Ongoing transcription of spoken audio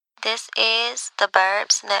This is the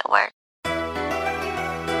Burbs Network.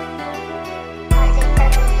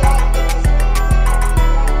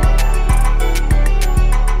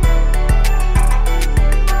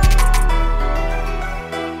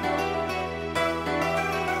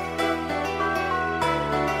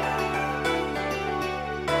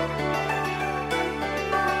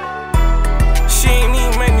 She ain't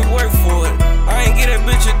even make me work for it. I ain't get that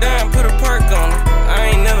bitch a dime, put a perk on her.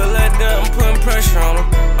 I ain't never let down, I'm putting pressure on her.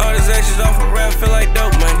 All these actions off a rap feel like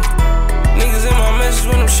dope money. Niggas in my message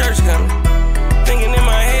when them shirts coming. Thinking in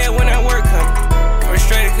my head when that work coming.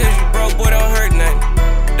 Frustrated cause you broke, boy, don't hurt nothing.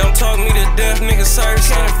 Don't talk me to death, niggas, sorry,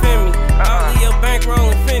 can't offend me. I'll leave your bankroll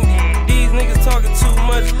and Fendi. These niggas talking too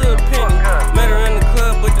much, little penny. Met her in the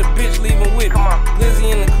club, but the bitch leaving with me. Glizzy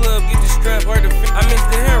in the club, get the strap, or the I mixed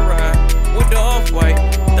the hair ride with the off-white.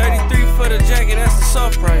 33 for the jacket, that's the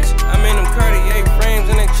soft price. I'm in them Cartier frames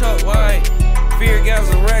and they chalk white. Fear guys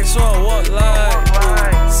a rack, so I walk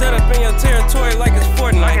live. Set up in your territory like it's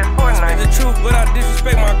Fortnite. I speak the truth, but I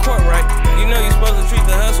disrespect my court right. You know you supposed to treat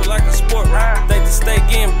the hustle like a sport, right? Think the state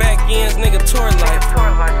getting back ends, nigga, tour life.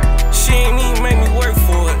 She ain't even make me work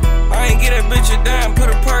for it. I ain't get that bitch a dime, put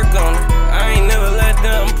a perk on her. I ain't never let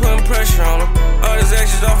down, I'm putting pressure on her. All these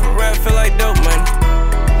actions off a rap feel like dope money.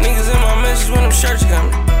 Niggas in my message when them shirts coming.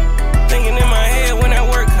 Thinking in my head when that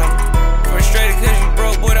work coming. Frustrated cause you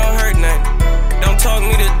broke, boy, don't hurt nothing. Don't talk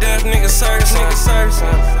me to death, nigga, sorry, son.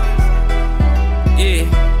 Yeah.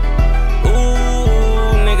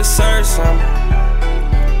 Ooh, nigga, sorry, son.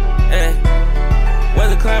 Hey.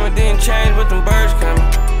 Weather climate didn't change, but them birds coming.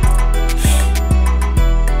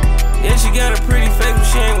 Yeah, she got a pretty face, but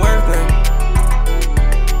she ain't worth nothing.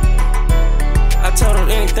 I told her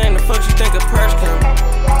anything the fuck she think a purse coming.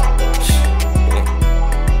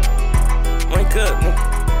 Wake up, nigga.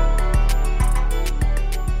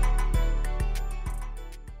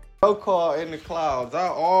 No call in the clouds. I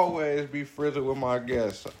always be frizzled with my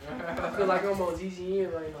guests. I feel like I'm on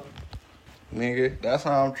GGN right now. Nigga, that's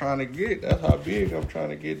how I'm trying to get. That's how big I'm trying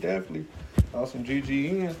to get, definitely. On some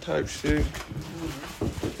GGN type shit.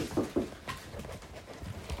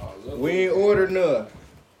 We ain't ordered none.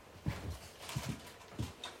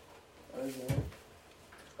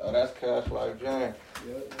 Oh, that's Cash Like Jane.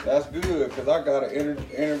 That's good, because I got to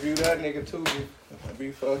interview that nigga too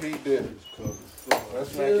before he did it.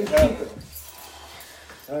 Let's make it happen.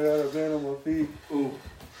 I got a bend on my feet. Ooh.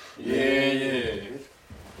 Yeah.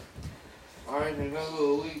 I ain't been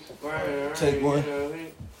a week. Take one.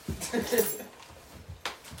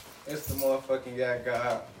 It's the motherfucking Yak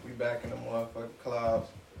God. We back in the motherfucking clouds.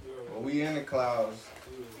 Well, we in the clouds.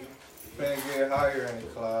 Finna get higher in the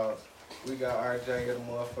clouds. We got RJ of the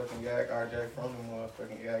motherfucking Yak, RJ from the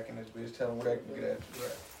motherfucking Yak, and this bitch. Tell them where they can get at you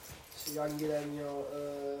at. So y'all can get at me on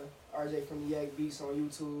RJFromDaYak beats on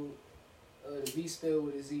YouTube. The beat spelled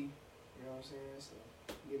with a Z. You know what I'm saying? So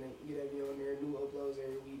get at me on there. New uploads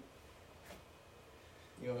every week.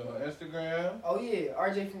 You on Instagram? Oh yeah,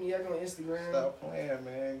 RJFromDaYak on Instagram. Stop playing,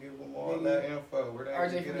 man. Give them all that info. Where they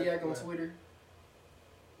RJFromDaYak on Twitter.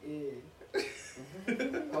 Yeah.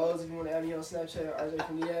 Hoes, if you want to add me on Snapchat,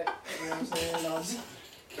 RJFromDaYak. You know what I'm saying?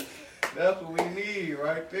 That's what we need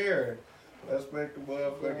right there. Let's make the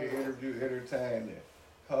motherfucking interview entertaining.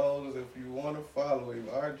 Hoes, if you want to follow him,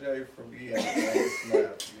 RJ from Yak on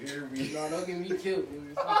Snap. You hear me? No, don't get me killed,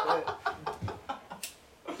 nigga. Fuck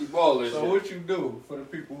that. Keep all this So shit. what you do for the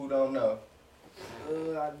people who don't know?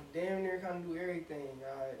 I damn near kind of do everything.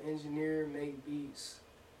 I engineer, make beats,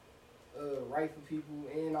 write for people,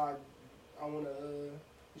 and I want to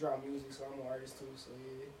drop music, so I'm an artist too. So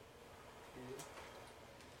yeah.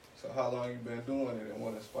 So how long you been doing it and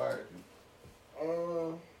what inspired you?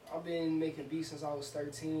 I've been making beats since I was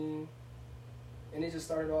 13, and it just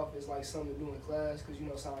started off as like something to do in class, cause you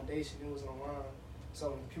know Foundation, it was online.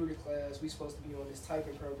 So in computer class, we supposed to be on this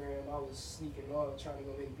typing program. I was sneaking off, trying to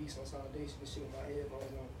go make beats on Foundation and shit with my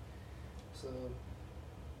headphones on. So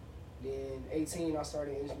then 18, I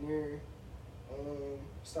started engineering.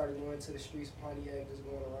 Started going to the streets of Pontiac, just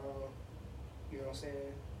going around. You know what I'm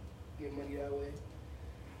saying? Getting money that way.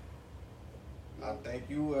 I think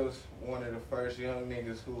you was one of the first young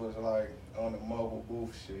niggas who was like on the mobile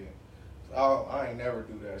booth shit. So I ain't never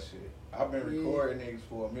do that shit. I've been recording niggas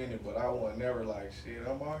for a minute, but I wasn't never like, shit,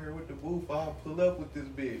 I'm out here with the booth, I'll pull up with this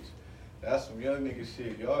bitch. That's some young nigga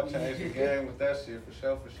shit. Y'all changed the game with that shit for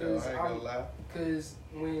sure, I ain't gonna lie. Cause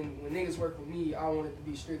when niggas work with me, I want it to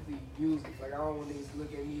be strictly music. Like I don't want niggas to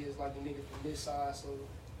look at me as like a nigga from this side, so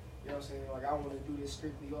you know what I'm saying? Like I want to do this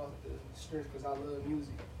strictly off the strength cause I love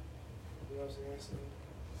music. You know what I'm saying?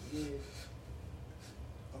 So,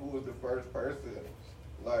 yeah. Who was the first person,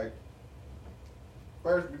 like,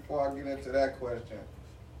 first, before I get into that question,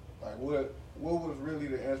 like what was really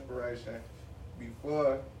the inspiration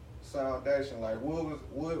before Foundation? Like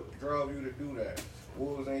what drove you to do that?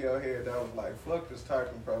 What was in your head that was like, fuck this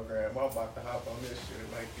typing program, I'm about to hop on this shit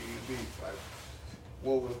and make these beats? Like,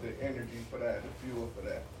 what was the energy for that, the fuel for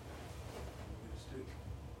that?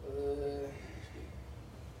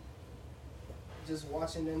 Just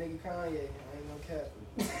watching that nigga Kanye. I ain't no cap.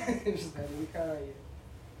 Just that nigga Kanye.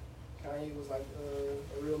 Kanye was like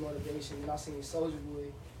a real motivation. And I seen Soulja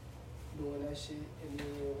Boy doing that shit. And then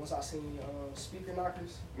once I seen Speaker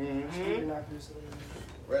Knockers, Speaker Knockers.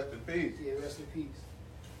 Rest in peace. Yeah, rest in peace.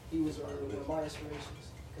 He was one of my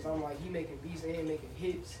inspirations. Cause I'm like, he making beats and making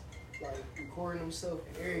hits, like recording himself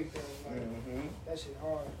and everything. Like that shit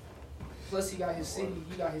hard. Plus he got his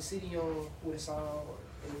city on with a song.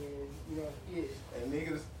 And then, you know, yeah. And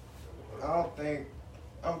niggas,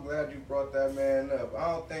 I'm glad you brought that man up.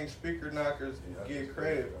 I don't think Speaker Knockers get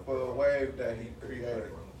credit for a wave that he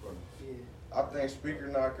created. Yeah. I think Speaker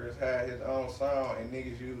Knockers had his own sound and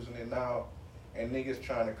niggas using it now and niggas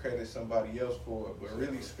trying to credit somebody else for it. But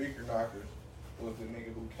really Speaker Knockers was the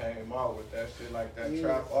nigga who came out with that shit, like that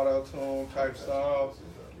trap auto-tune type songs,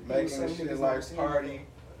 making the shit like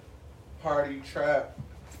party trap.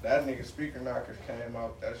 That nigga Speaker Knockers came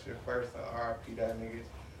out with that shit first, and RIP that nigga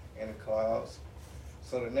in the clouds.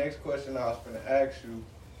 So the next question I was gonna ask you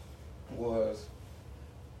was,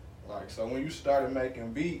 like, so when you started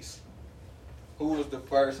making beats, who was the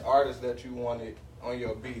first artist that you wanted on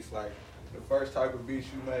your beats? Like, the first type of beats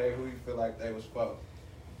you made, who you feel like they was for?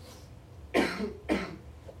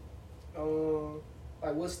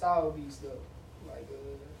 Like what style of beats though? Like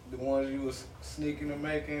the ones you was sneaking and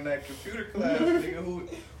making in that computer class, nigga.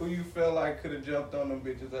 Who you felt like could have jumped on them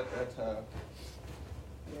bitches at that time?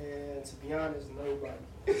 Man, to be honest, nobody.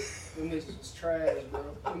 Them bitches was trash, bro.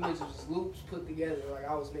 Them bitches was loops put together. Like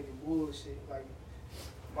I was making bullshit. Like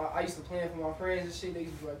I used to plan for my friends and shit. They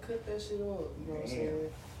used to be like, cut that shit off. You know what I'm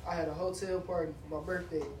saying? I had a hotel party for my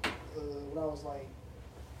birthday when I was like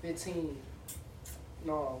 15.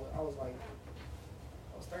 No, I was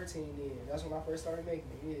 13 then. That's when I first started making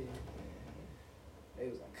it. Yeah. They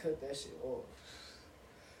was like, cut that shit off.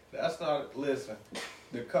 That's not, listen,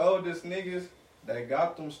 the coldest niggas, they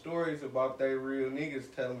got them stories about they real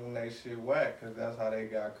niggas telling them they shit whack, cause that's how they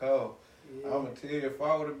got cold. Yeah. I'ma tell you, if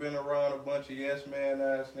I would've been around a bunch of yes man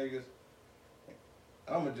ass niggas,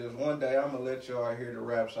 one day I'ma let y'all hear the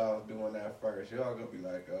raps I was doing that first. Y'all gonna be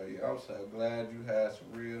like, oh yeah, I'm so glad you had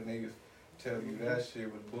some real niggas tell you that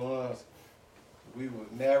shit was buns. We was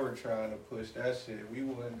never trying to push that shit. We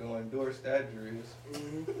wasn't gonna endorse that Drizz.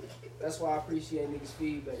 That's why I appreciate niggas'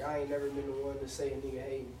 feedback. I ain't never been the one to say a nigga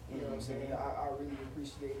hate me. You know what I'm saying? I really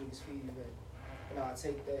appreciate niggas' feedback. And I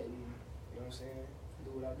take that and, you know what I'm saying,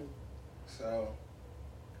 do what I do. So,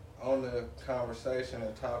 on the conversation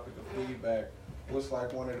and topic of feedback, what's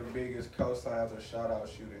like one of the biggest cosigns or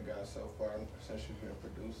shout-outs you done got so far since you've been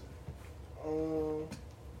producing?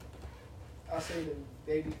 I say the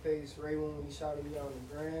Babyface Ray one when he shouted me out on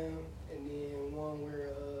the gram, and then one where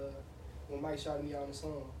when Mike shouted me out on the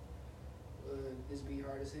song. This beat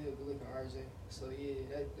hard as hell, good looking RJ. So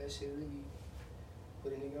yeah, that shit really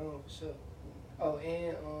put a nigga on for sure. Oh,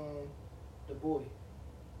 and the boy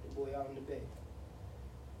out in the bay.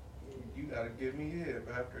 Yeah. You gotta give me hip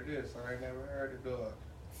after this. I ain't never heard the dog.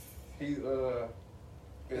 He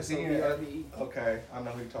is he in RPE? Okay, I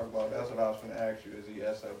know who you talk about. That's what I was gonna ask you. Is he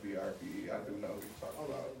SOB/RPE? I do know who you talk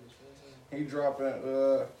about. He dropping.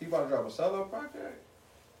 He about to drop a solo project.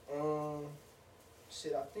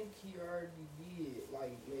 Shit, I think he already did.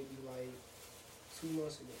 Like maybe 2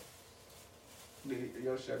 months ago. Did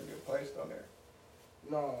your shit get placed on there?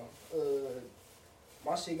 No.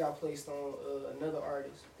 My shit got placed on another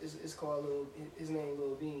artist. It's called his name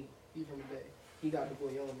Lil Bean. He from the Bay. He got the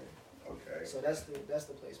boy on there. Okay. So that's the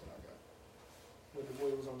placement I got. When the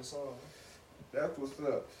boy was on the song. That's what's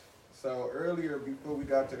up. So earlier, before we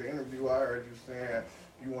got to the interview, I heard you saying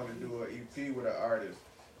you want to do an EP with an artist.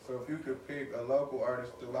 So if you could pick a local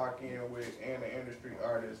artist to lock in with and an industry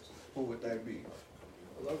artist, who would they be?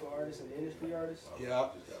 A local artist and an industry artist? Yeah.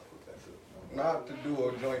 Not to do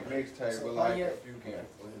a joint mixtape, but like if you can.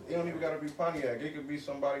 It don't even gotta be Pontiac. It could be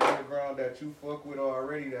somebody underground that you fuck with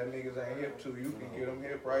already that niggas ain't hip to. You can get them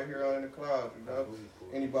hip right here in the clouds, you know?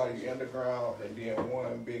 Anybody underground and then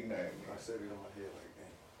one big name. I said it on my head like,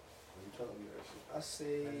 dang. When you telling me that shit. I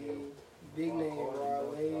say big name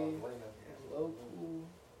Rod Wave and local.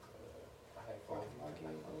 I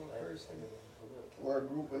can't one person. Or a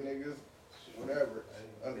group of niggas, whatever,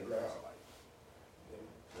 underground.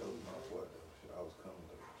 That was my fault though. Shit, I was coming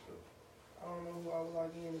though. So. I don't know who I was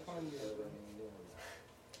like in the Pontiac.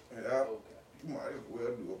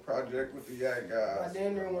 project with the Yak I guys.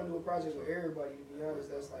 damn near want to do a project with everybody, to be honest,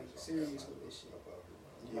 that's like serious with this shit.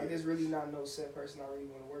 Like, there's really not no set person I really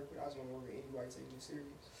want to work with. I just want to work with anybody taking it serious.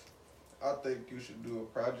 I think you should do a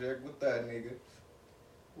project with that nigga.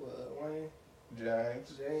 What, Wayne?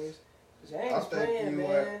 James. James playing,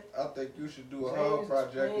 man. I think you should do a James whole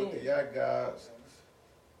project with playing. the Yak guys.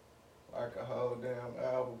 Like a whole damn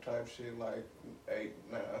album type shit, like 8,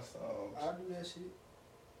 9 songs. I'll do that shit.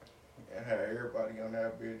 And have everybody on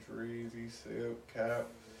that bitch, Reezy, Silk, Cap.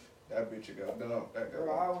 That bitch you got dumped. Bro,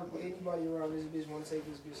 I work with anybody around this bitch want to take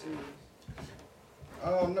this bitch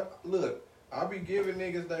serious. Look, I be giving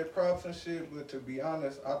niggas their props and shit, but to be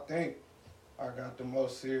honest, I think I got the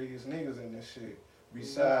most serious niggas in this shit.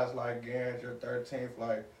 Besides, like, Gans, your 13th,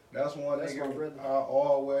 like, that's one That's my nigga brother. I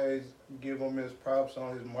always give him his props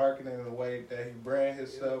on his marketing and the way that he brand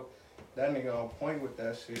himself. That nigga on point with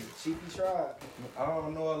that shit. Cheeky tried. I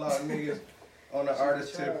don't know a lot of niggas on the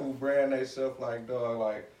artist tip who brand themselves like, dog,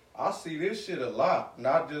 like, I see this shit a lot,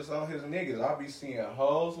 not just on his niggas. I be seeing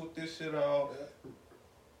hoes with this shit on.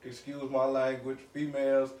 Excuse my language,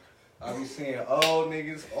 females. I be seeing old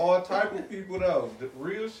niggas, all type of people though. The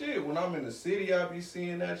real shit. When I'm in the city, I be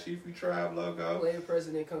seeing that Chiefy Tribe logo. Player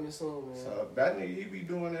president coming soon, man. So that nigga, he be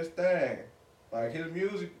doing this thing. Like, his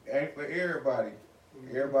music ain't for everybody.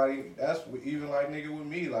 Everybody, that's even like nigga with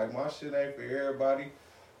me. Like, my shit ain't for everybody.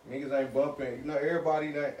 Niggas ain't bumping. You know,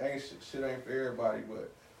 everybody that ain't shit ain't for everybody.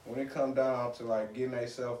 But when it come down to like getting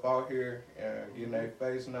themselves out here and getting their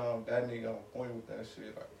face known, that nigga on point with that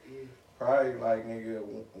shit. Like, probably like nigga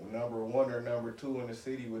number 1 or number 2 in the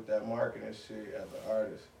city with that marketing shit as an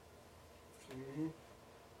artist.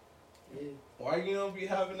 Yeah. Why you don't be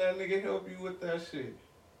having that nigga help you with that shit?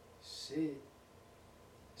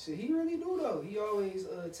 Shit, he really do though. He always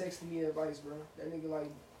texting me advice, bro. That nigga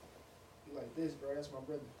like, he like this, bro. That's my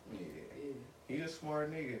brother. Yeah. He a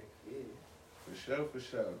smart nigga. Yeah. For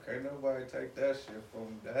sure. Can't nobody take that shit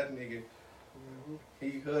from that nigga.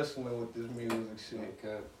 He hustling with this music shit.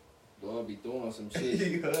 Okay. Boy, be doing some shit.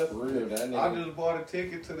 He For hustling. real, that nigga. I just bought a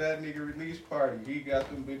ticket to that nigga release party. He got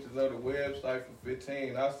them bitches on the website for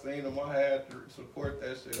 15. I seen him. I had to support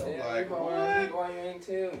that shit. I'm like, what? Why you ain't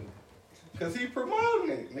tell me? Cause he promoting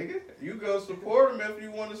it, nigga. You go support him if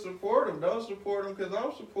you want to support him. Don't support him cause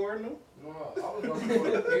I'm supporting him. No, I was going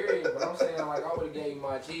for the period, but I'm saying like I would have gave you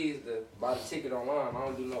my cheese to buy the ticket online. I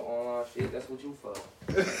don't do no online shit. That's what you for.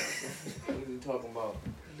 What you talking about?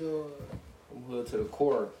 I'm hood to the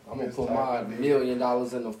core. I'm gonna put my $1 million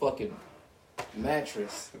in the fucking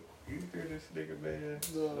mattress. You hear this nigga, man?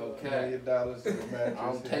 Okay. $1 million in the mattress.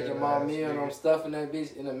 I'm taking my meal and I'm stuffing that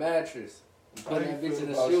bitch in the mattress. I'm putting that bitch in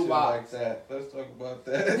the shoebox. shoebox. Like that. Let's talk about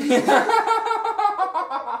that.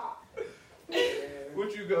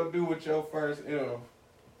 What you gonna do with your first M?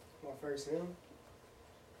 My first M?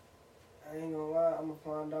 I ain't gonna lie, I'm gonna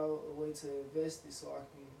find out a way to invest it so I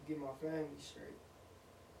can get my family straight.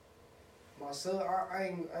 My son, I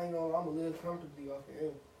ain't gonna, I'm gonna live comfortably off of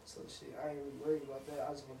him. So shit, I ain't really worried about that.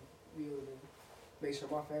 I just wanna be able to make sure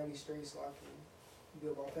my family's straight so I can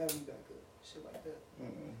build my family back up. Shit like that.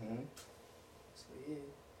 So yeah.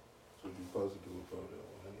 That's what you supposed to do for that.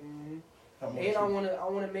 And I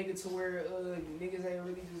wanna make it to where niggas ain't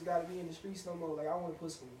really just gotta be in the streets no more. Like I wanna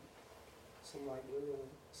put some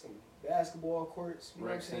basketball courts, you know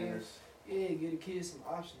what I'm saying? Centers. Yeah, get the kids some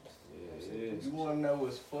options. Yeah. You wanna know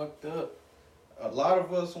what's fucked up? A lot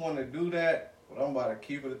of us wanna do that, but I'm about to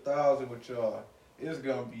keep it 1,000 with y'all. It's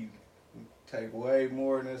gonna be take way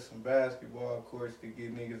more than some basketball courts to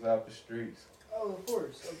get niggas out the streets. Oh, of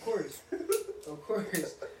course. Of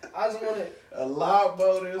course. I just wanna A lot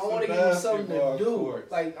more than I some wanna give them something basketball to do.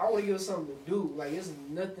 courts. Like I wanna give them something to do. Like there's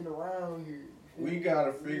nothing around here. We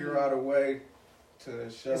gotta figure out a way to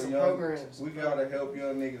show Some young. programs. We gotta help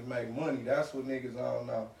young niggas make money. That's what niggas all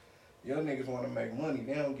know. Young niggas wanna make money.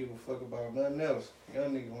 They don't give a fuck about nothing else.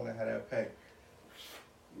 Young niggas wanna have that paper.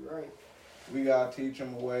 You're right. We gotta teach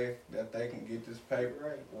them a way that they can get this paper You're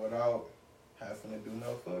right. without having to do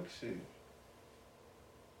no fuck shit.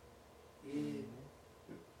 Yeah.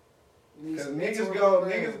 Cause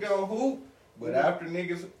niggas go hoop, but after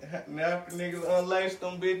niggas unlace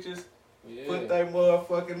them bitches, put they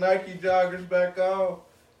motherfucking Nike joggers back on,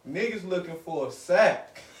 niggas looking for a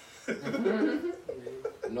sack.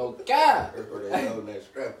 No God. Or they know that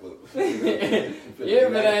scrapbook. Yeah,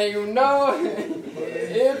 but ain't you know.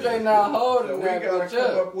 If they not holding So we that gotta bitch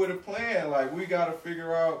come up. up with a plan. Like we gotta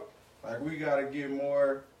figure out. Like we gotta get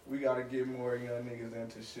more young niggas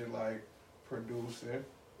into shit like producing,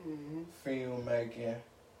 film making,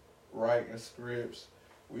 writing scripts.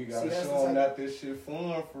 We gotta show them that this shit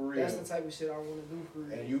fun for real. That's the type of shit I want to do for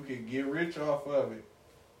real. And you can get rich off of it.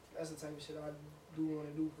 That's the type of shit I do want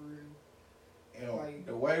to do for real. And Like,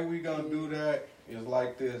 the way we gonna do that is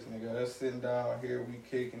like this, nigga. Us sitting down here, we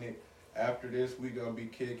kicking it. After this, we gonna be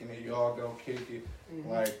kicking it. Y'all gonna kick it.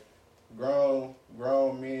 Like grown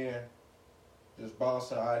men just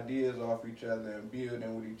bouncing ideas off each other and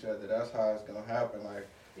building with each other. That's how it's gonna happen. Like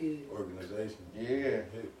Organization. Yeah.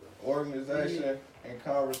 Organization and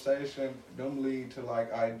conversation, them lead to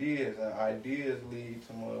like ideas, and ideas lead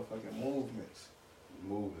to motherfucking movements.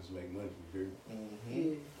 Movements make money, you hear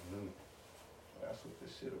me? That's what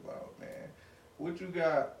this shit about, man. What you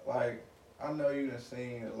got, like, I know you done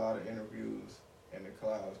seen a lot of interviews in the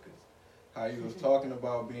clouds, because how you was talking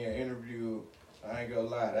about being interviewed, I ain't gonna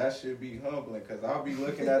lie, that shit be humbling, because I'll be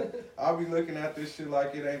looking at this shit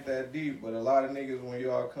like it ain't that deep, but a lot of niggas, when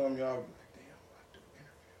y'all come, y'all be like, damn,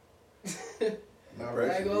 I do interview. I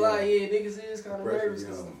ain't gonna lie, niggas is kind of nervous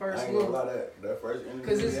because it's the first one. I ain't gonna lie, that first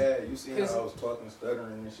interview we had, you seen how I was talking,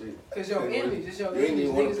 stuttering and shit. Because your image, it's your image. You ain't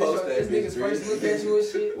even want to post that bitch, niggas first look at you and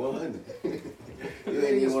shit. 100. You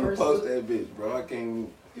ain't even want to post that bitch, bro. I can't.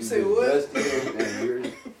 You say what?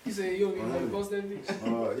 You say you don't even want to post that bitch?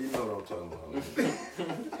 Oh, you know what I'm talking about.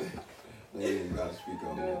 They ain't even gotta speak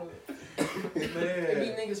on that.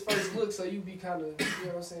 It be niggas first look, so you be kind of, you know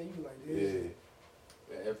what I'm saying? You be like, yeah.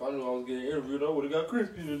 If I knew I was getting interviewed, I would have got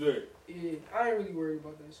crispy today. Yeah, I ain't really worried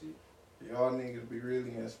about that shit. Y'all niggas be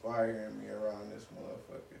really inspiring me around this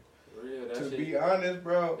motherfucker. Real, to be honest,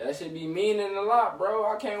 bro. That shit be meaning a lot,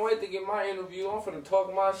 bro. I can't wait to get my interview. I'm finna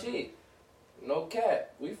talk my shit. No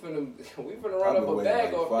cap. We finna run up a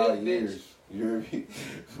bag like off this years, bitch. You heard me?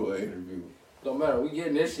 For an interview. Don't matter. We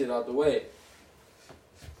getting this shit out the way.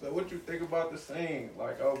 So what you think about the scene,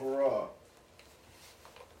 like, overall?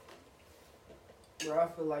 Bro, I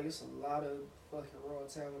feel like it's a lot of fucking raw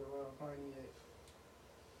talent around Pontiac.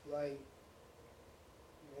 Like,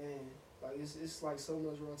 man, like it's like so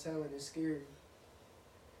much raw talent, it's scary.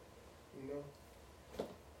 You know?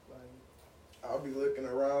 Like, I'll be looking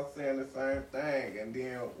around saying the same thing, and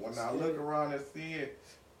then when I look around and see it,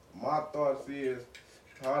 my thoughts is,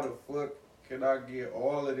 how the fuck can I get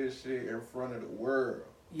all of this shit in front of the world?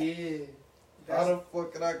 Yeah. How the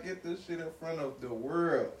fuck can I get this shit in front of the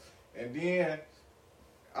world? And then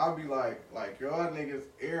I'll be like y'all niggas,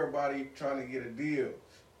 everybody trying to get a deal.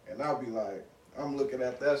 And I'll be like, I'm looking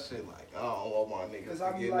at that shit like, I don't want my niggas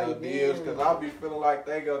to get no deals. Because I'll be feeling like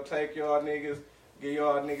they gonna take y'all niggas, give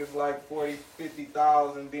y'all niggas like 40,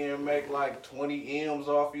 50,000, then make like 20 M's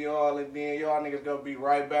off y'all. And then y'all niggas gonna be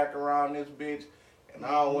right back around this bitch. And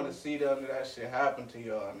I don't want to see none of that shit happen to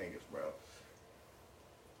y'all niggas, bro.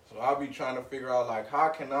 So I'll be trying to figure out, like, how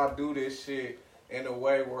can I do this shit in a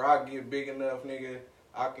way where I get big enough, nigga,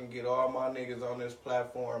 I can get all my niggas on this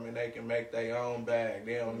platform and they can make their own bag.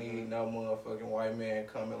 They don't need no motherfucking white man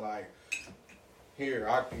coming like, here,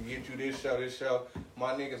 I can get you this show.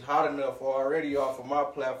 My niggas hot enough already off of my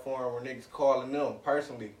platform where niggas calling them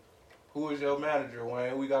personally. Who is your manager,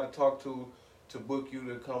 Wayne? We got to talk to book you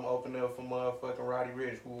to come open up for motherfucking Roddy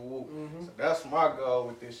Rich. Woo woo. So that's my goal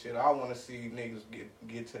with this shit. I want to see niggas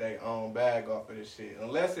get to their own bag off of this shit.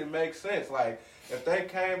 Unless it makes sense. Like, if they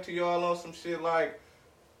came to y'all on some shit like,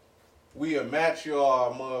 we'll match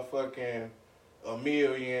y'all motherfucking $1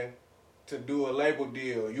 million to do a label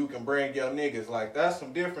deal. You can bring your niggas. Like, that's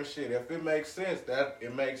some different shit. If it makes sense,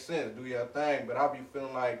 it makes sense. Do your thing. But I be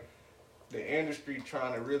feeling like the industry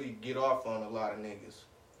trying to really get off on a lot of niggas.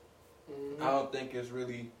 I don't think it's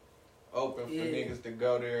really open for niggas to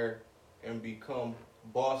go there and become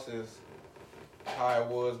bosses how it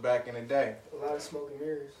was back in the day. A lot of smoke and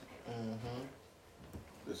mirrors.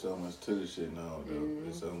 There's so much to the shit now, though.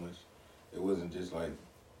 There's so much. It wasn't just like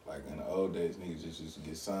in the old days, niggas just used to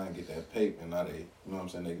get signed, get that paper, and now they, you know what I'm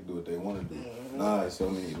saying, they can do what they want to do. Nah, it's so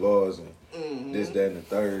many laws and this, that, and the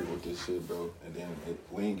third with this shit, bro. And then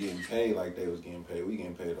we ain't getting paid like they was getting paid. We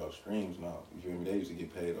getting paid off streams now. You feel me? They used to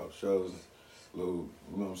get paid off shows and little,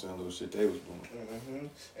 you know what I'm saying, little shit they was doing.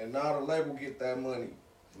 And now the label get that money.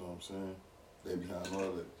 You know what I'm saying? They behind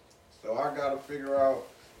all that. So I gotta figure out,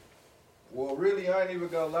 well, really, I ain't even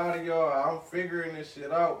gonna lie to y'all. I'm figuring this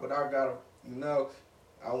shit out, but I gotta, you know,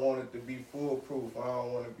 I want it to be foolproof. I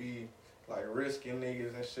don't want to be like risking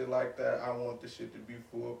niggas and shit like that. I want this shit to be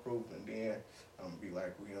foolproof, and then I'm gonna be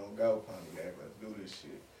like, we don't go, Pontiac, let's do this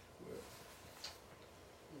shit. But,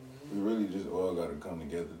 we really just all gotta come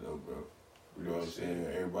together though, bro. You know what I'm saying?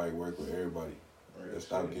 Everybody work with everybody. Let's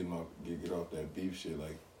stop get off that beef shit.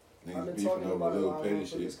 Like niggas beefing over little petty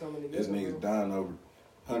shit. There's niggas dying over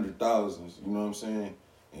 100,000s. You know what I'm saying?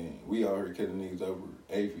 And we out here killing niggas over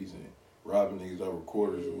AFEs and robbing niggas over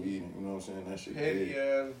quarters of weed. And, you know what I'm saying? That shit. Petty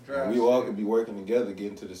ass dry. We all could be working together,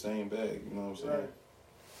 getting to the same bag. You know what I'm saying? Right.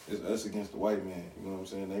 it's us against the white man. You know what I'm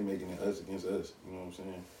saying? They making it us against us. You know what I'm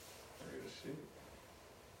saying? Real shit.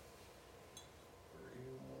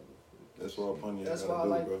 That's why Pontiac That's gotta why I do,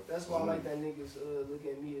 like. bro. That's why I like that niggas look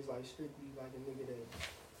at me as like strictly like a nigga that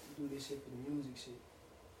do this shit for the music shit.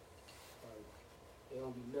 Like it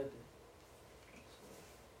don't be nothing.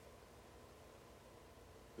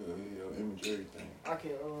 Your image, everything. I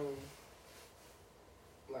can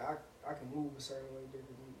like I can move a certain way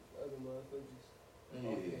different than other motherfuckers.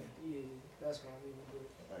 Yeah, that's what I mean.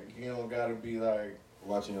 Like you don't gotta be like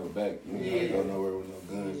watching your back. You ain't gotta go nowhere with no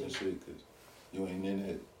guns and shit, cause you ain't in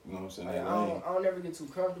it. You know what I'm saying? Like, I don't ever get too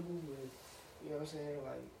comfortable, but you know what I'm saying?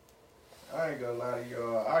 Like I ain't gonna lie to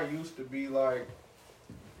y'all. I used to be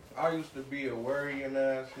a worrying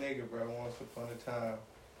ass nigga, bro, once upon a time.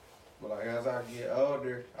 But like as I get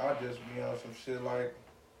older, I just be on some shit like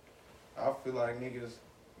I feel like niggas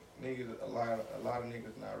a lot of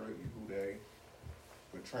niggas not really who they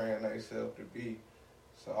portraying themselves to be.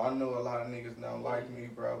 So I know a lot of niggas don't like me,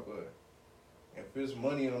 bro, but if there's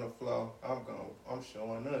money on the floor, I'm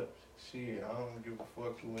showing up. Shit, I don't give a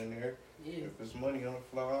fuck who in there. yeah. If there's money on the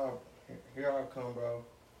floor, here I come, bro.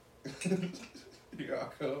 Here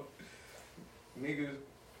I come. Niggas,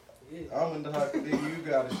 Yeah. I'm in the type of nigga you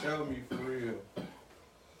gotta show me for real.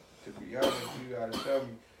 To be honest, you gotta show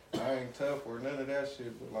me. I ain't tough or none of that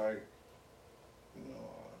shit, but like, you know,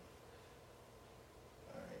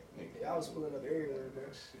 I ain't nigga. Yeah, I was pulling up everywhere, bro.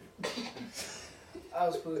 That shit. I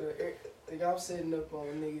was putting up, nigga, I'm setting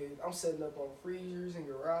up on freezers and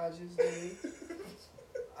garages, nigga.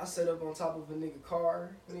 I set up on top of a nigga car,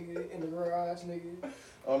 nigga, in the garage, nigga.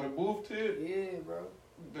 On the booth tip? Yeah, bro.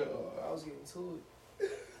 Duh. I was getting to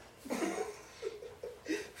it.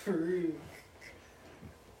 For real.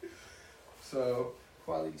 So,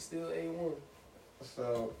 Quality still A1.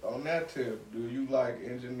 so on that tip, do you like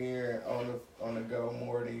engineering on the go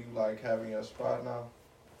more than you like having your spot now?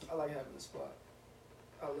 I like having a spot.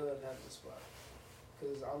 I love having a spot.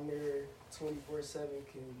 Because I'm there 24/7,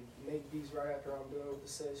 can make beats right after I'm done with the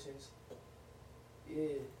sessions.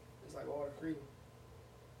 Yeah, it's like all the freedom.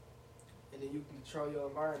 And then you can control your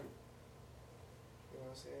environment. You know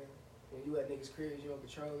what I'm saying? When you at niggas' cribs, you don't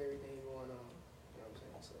control everything going on. You know what I'm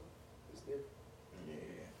saying? So, it's different.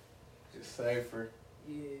 Yeah. It's safer.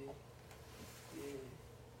 Yeah. Yeah.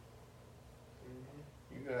 Mm-hmm.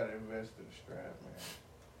 You gotta invest in the strap,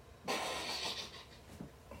 man.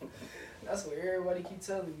 That's what everybody keep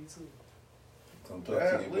telling me, too. Come talk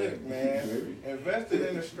to you, Look, man, investing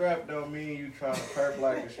in the strap don't mean you trying to perp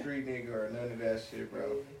like a street nigga or none of that shit,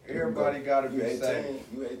 bro. Everybody gotta be safe.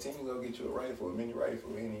 You 18, you go get you a rifle, a mini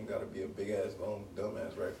rifle. You ain't even gotta be a big ass, dumb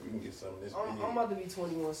ass rifle. You can get some of this. I'm about to be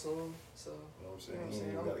 21 soon, so. You know what I'm saying? You know what I'm You saying?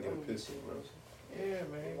 ain't gotta get a pistol, bro. Yeah,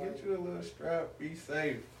 man, get you a little strap. Be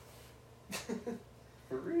safe.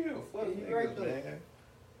 For real, fuck Yeah, you niggas, right, though. man.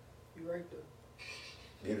 You right,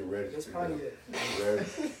 though. Get it registered. That's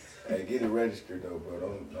Pontiac. Hey, get it registered though, bro.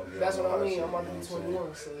 Don't get That's on what I no mean. shit, I'm about to you know be what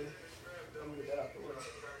 21, so I'm gonna get that out the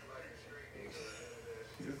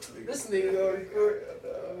way. This nigga gonna record.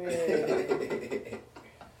 Man.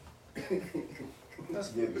 That's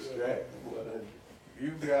Get the good, strap. You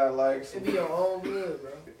got like It some be your own blood,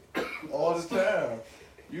 bro. all the time.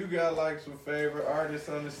 You got like some favorite artists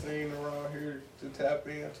on the scene around here to tap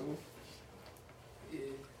into. Yeah.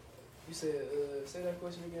 You said, say that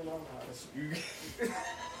question again. I'm hot. You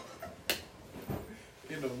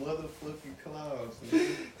in the motherfucking clouds,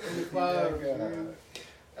 nigga. In the clouds, Yeah, man.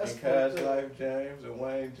 That's and Cash fucked up. Life James and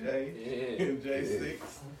Wayne J Yeah. and J6,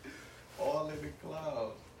 all in the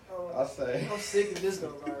clouds. Oh, I say, I'm sick of this go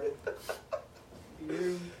viral. You hear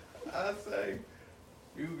me? I say,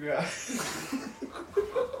 you got.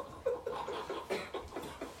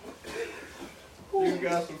 You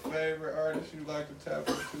got some favorite artists you like to tap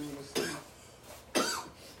into in the city?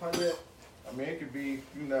 Pontiac. I mean, it could be,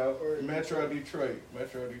 you know, Or Metro Detroit,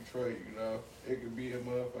 you know. It could be a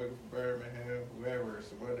motherfucker from Birmingham, whoever,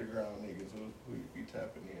 some underground niggas who you be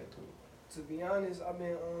tapping into. To be honest, I've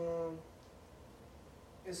been,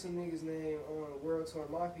 it's some niggas named World Tour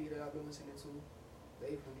Mafia that I've been listening to.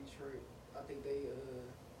 They from Detroit. I think they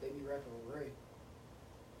be rapping with Ray.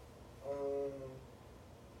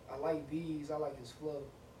 I like Bees, I like his flow.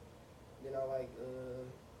 Then I like,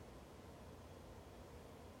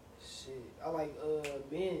 I like,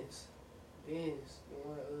 Benz. The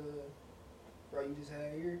one, bro, you just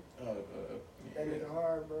had here. That nigga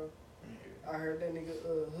hard, bro. Yeah. I heard that nigga,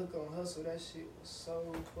 Hook on Hustle, that shit was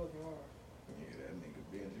so fucking hard. Yeah, that nigga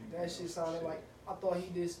Benji. That shit sounded like, I thought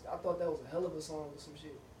that was a hell of a song or some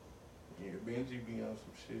shit. Yeah, Benji be on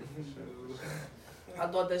some shit for sure. I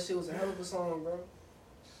thought that shit was a hell of a song, bro.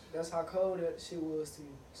 that's how cold that shit was to me.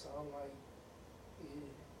 So I'm like,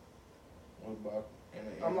 yeah. What about in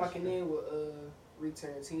the I'm locking industry? in with Rick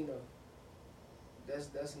Tarantino. That's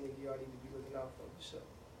a nigga y'all need to be looking out for sure.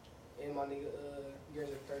 And my nigga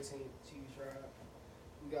Garrett 13 Cheese Drive.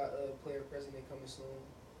 We got Player President coming soon.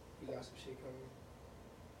 We got some shit coming.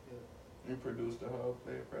 Yeah. You produced the whole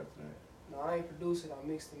Player President? No, I ain't produced it. I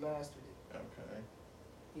mixed and mastered it. Okay.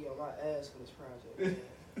 He on my ass for this project, man.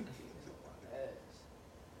 He's on my ass.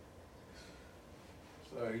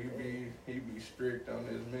 So he be strict on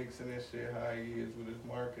his mixing and shit, how he is with his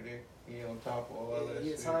marketing. He on top of all that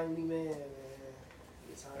He a shit. timely man, man.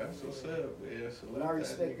 He a timely That's what's man. up, man. Salute But I that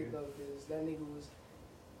respect nigga. it though, cause that nigga was.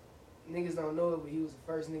 Niggas don't know it, but he was the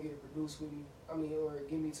first nigga to produce with me. I mean, or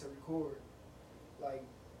get me to record. Like,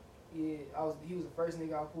 yeah, he was the first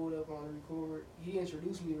nigga I pulled up on to record. He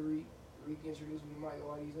introduced me to Reek. Reek introduced me to Mike,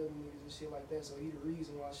 all these other niggas and shit like that. So he the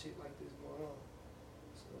reason why shit like this going on.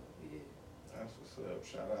 So yeah, That's what's up.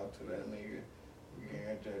 Shout out to that nigga. We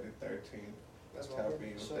got RJFromDaYak. that's why Tap I'm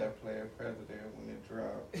in with sure. that Player President when it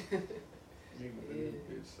dropped. Nigga, this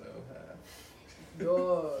bitch so high.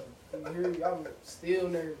 Dog, you hear me? I'm still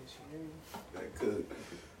nervous. You hear me? That could.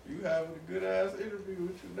 You having a good ass interview.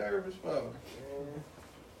 What you nervous for? Man.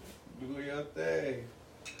 Doing your thing.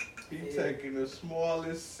 He Yeah. taking the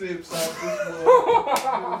smallest sips out this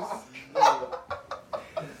motherfucker.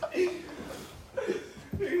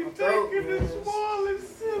 He taking the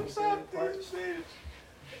smallest sips out this bitch.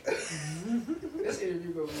 This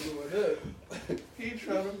interview gonna be going up. He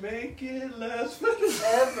trying to make it last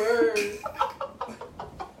forever. Ever.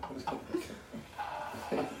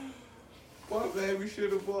 What baby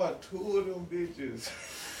should have bought 2 of them bitches.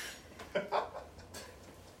 I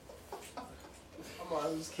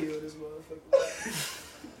might just kill this motherfucker.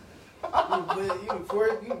 You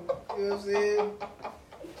report, you know what I'm saying?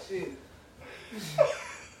 Shit.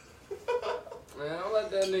 Man, don't let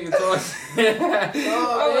that nigga talk shit. Don't let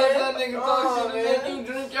that nigga talk shit and make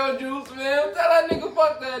you drink your juice, man. Tell that nigga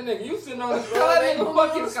fuck that nigga. You sitting on the tell that nigga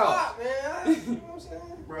fuck his couch. Man, you know what I'm saying?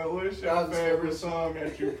 Bro, what's your That was favorite so song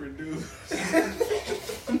that you produced?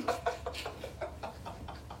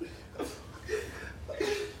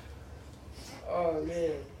 Oh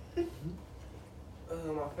man.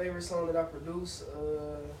 My favorite song that I produce,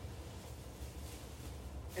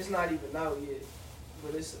 it's not even out yet,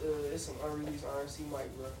 but it's some unreleased R&C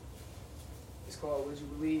mic, bro. It's called Would You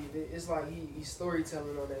Believe. It's like he's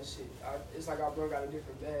storytelling on that shit. It's like I brought out a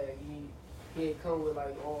different bag. He ain't come with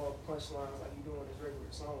like all punchlines like he doing his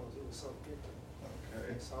regular songs. It was something different.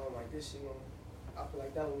 Okay. So I'm like, this shit I feel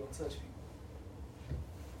like that one gonna touch people.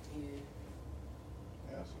 Yeah.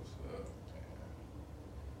 That's what's up.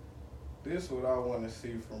 Damn. This what I want to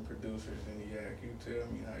see from producers in the Yak. You tell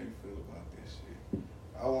me how you feel about this shit.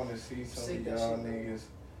 I want to see some Sick of that y'all shit, niggas,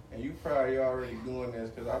 and you probably already doing this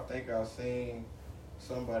because I think I seen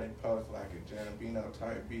somebody post like a Jambino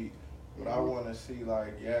type beat. But I want to see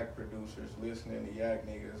like Yak producers listening to Yak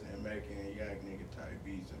niggas and making Yak nigga type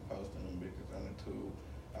beats and posting them bitches on the tube.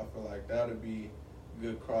 I feel like that'd be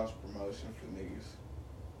good cross promotion for niggas.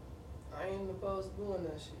 I ain't opposed to doing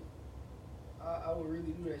that shit. I would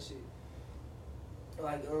really do that shit.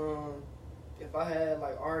 Like, if I had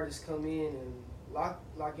like artists come in and lock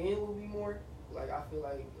in with me more, like I feel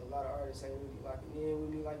like a lot of artists ain't really locking in with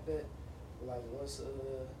me like that. But like once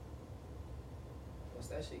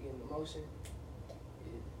that shit get into motion,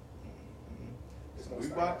 it's gonna We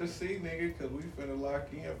start about to happening. see, nigga, because we finna lock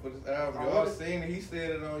in for this album. I Y'all wanna- seen it. He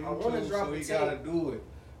said it on I wanna YouTube, drop so a he tape. gotta do it.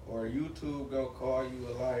 Or YouTube gonna call you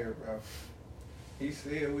a liar, bro. He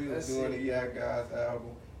said we was Let's doing see. the Yak God's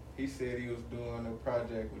album. He said he was doing a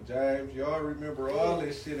project with James. Y'all remember all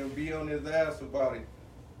this shit and be on his ass about it.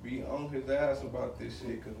 Be on his ass about this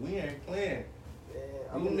shit, because we ain't playing. Man, You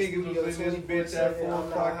I'm in the niggas studio was in this bitch at 4 24/7. I'm not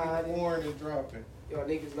o'clock in the hiding. morning dropping. Y'all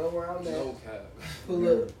niggas know where I'm at. No cap.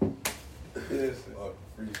 Pull up. Listen.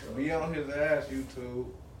 Be on his ass, YouTube.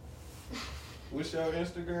 What's your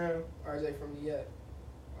Instagram? RJFromDaYak.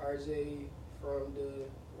 RJ from the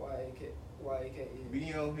YAK.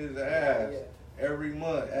 Be on his ass. Yeah. Every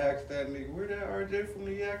month, ask that nigga, where that RJ from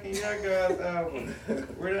the Yak and Yak God's album?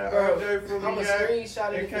 Where that Bro, RJ from I'ma the Yak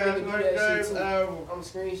screenshot it and if you nigga do Cash that shit James too. album? I'ma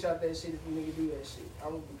screenshot that shit if you nigga do that shit. I'm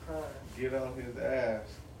gonna be crying. Get on his ass.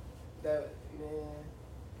 That man.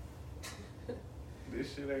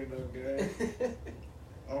 This shit ain't no game.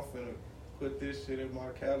 I'm finna put this shit in my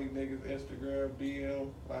Cali niggas Instagram DM.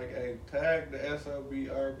 Like, hey, tag the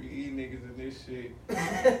SOBRBE niggas in this shit.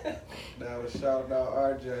 That was shouting out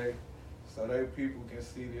RJ, so they people can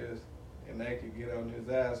see this and they can get on his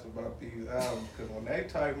ass about these albums. Cause when they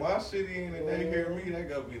type my shit in and they hear me, they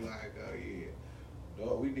gonna be like, oh yeah,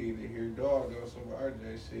 dog, we need to hear dog on some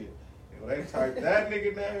RJ shit. And when they type that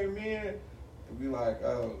nigga name in, it'd be like,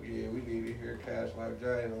 oh, yeah, we need to hear Cash Life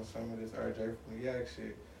J on some of this RJ from the Yak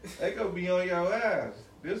shit. They gonna be on your ass.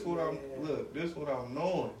 This what I'm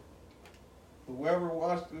knowing. Whoever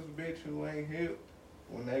watched this bitch who ain't hip,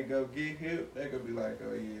 when they go get hip, they gonna be like,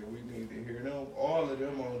 oh yeah, we need to hear them. All of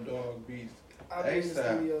them on dog beats. I've been in the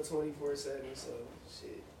studio 24/7, so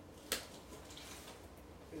shit.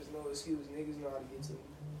 There's no excuse. Niggas know how to get to me.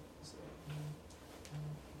 So.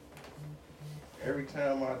 Every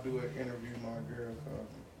time I do an interview, my girl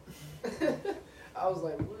calls me. I was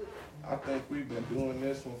like, what? I think we've been doing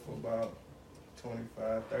this one for about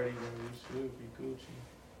 25, 30 years. We should be Gucci.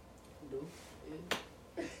 Do?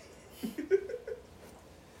 Yeah.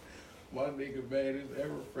 My nigga made his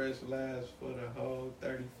ever fresh last for the whole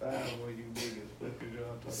 35 on you niggas. What is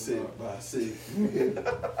y'all talking Sit about? by sit.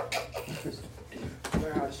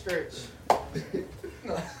 Learn how to stretch.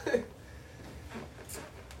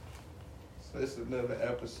 So it's another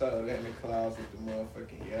episode in the clouds with the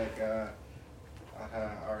motherfucking Yak God. I had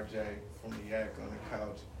RJ from the Yak on the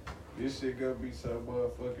couch. This shit gonna be so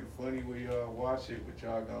motherfucking funny when y'all watch it, but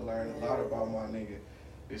y'all gonna learn a lot about my nigga.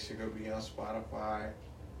 This shit gonna be on Spotify,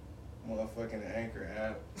 motherfucking Anchor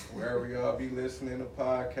app, wherever y'all be listening to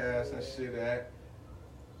podcasts and shit at.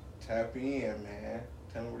 Tap in, man.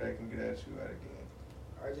 Tell them where they can get at you at again.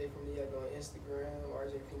 RJ from the Yak on Instagram,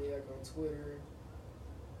 RJ from the Yak on Twitter.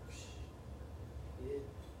 Yeah.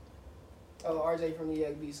 Oh, RJ from the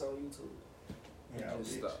Yak Beats on YouTube. Yeah,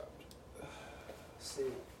 Just stopped.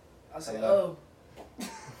 Sick. I said, Hello. oh.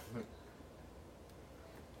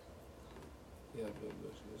 Yeah, but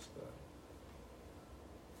just stop.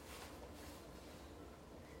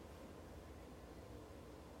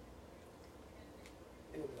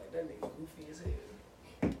 It was like, that nigga goofy as hell.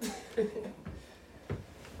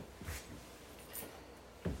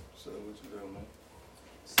 So what you doing, man?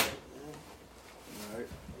 Sick, man. Alright.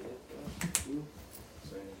 Yeah,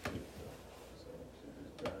 Same shit, though. Same shit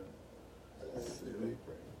is done. Silly.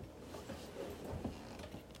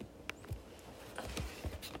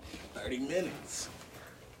 30 minutes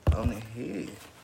on the head.